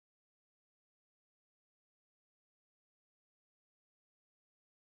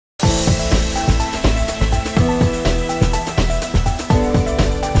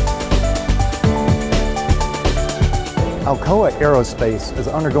ALCOA Aerospace is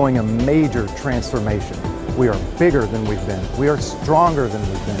undergoing a major transformation. We are bigger than we've been. We are stronger than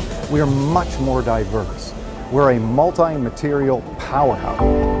we've been. We are much more diverse. We're a multi-material powerhouse.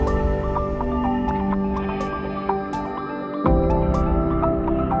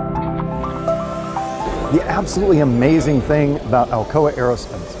 The absolutely amazing thing about ALCOA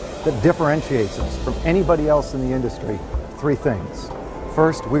Aerospace that differentiates us from anybody else in the industry, three things.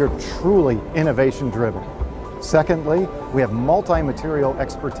 First, we are truly innovation-driven. Secondly, we have multi-material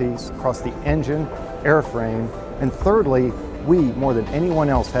expertise across the engine, airframe, and thirdly, we, more than anyone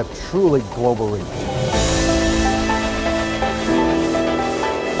else, have truly global reach.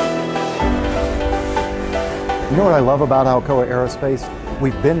 You know what I love about ALCOA Aerospace?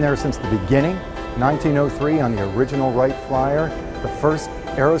 We've been there since the beginning. 1903 on the original Wright Flyer, the first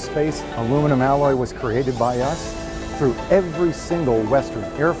aerospace aluminum alloy was created by us. Through every single Western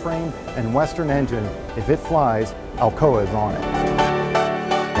airframe and Western engine, if it flies, ALCOA is on it.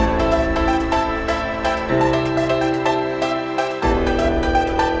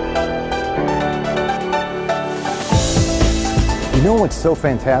 You know what's so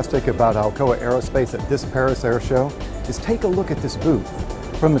fantastic about ALCOA Aerospace at this Paris Air Show? Is take a look at this booth.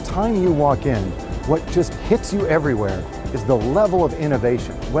 From the time you walk in, what just hits you everywhere is the level of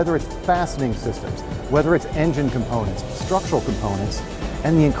innovation, whether it's fastening systems, whether it's engine components, structural components,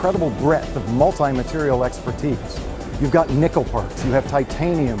 and the incredible breadth of multi-material expertise. You've got nickel parts, you have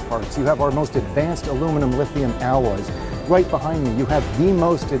titanium parts, you have our most advanced aluminum lithium alloys. Right behind me, you have the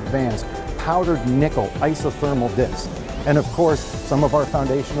most advanced powdered nickel isothermal discs. And of course, some of our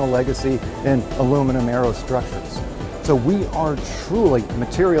foundational legacy in aluminum aerostructures. So we are truly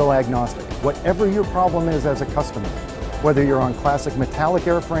material agnostic. Whatever your problem is as a customer, whether you're on classic metallic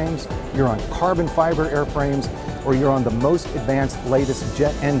airframes, you're on carbon fiber airframes, or you're on the most advanced, latest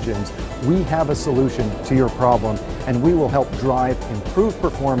jet engines, we have a solution to your problem, and we will help drive improved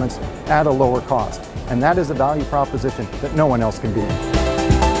performance at a lower cost. And that is a value proposition that no one else can beat.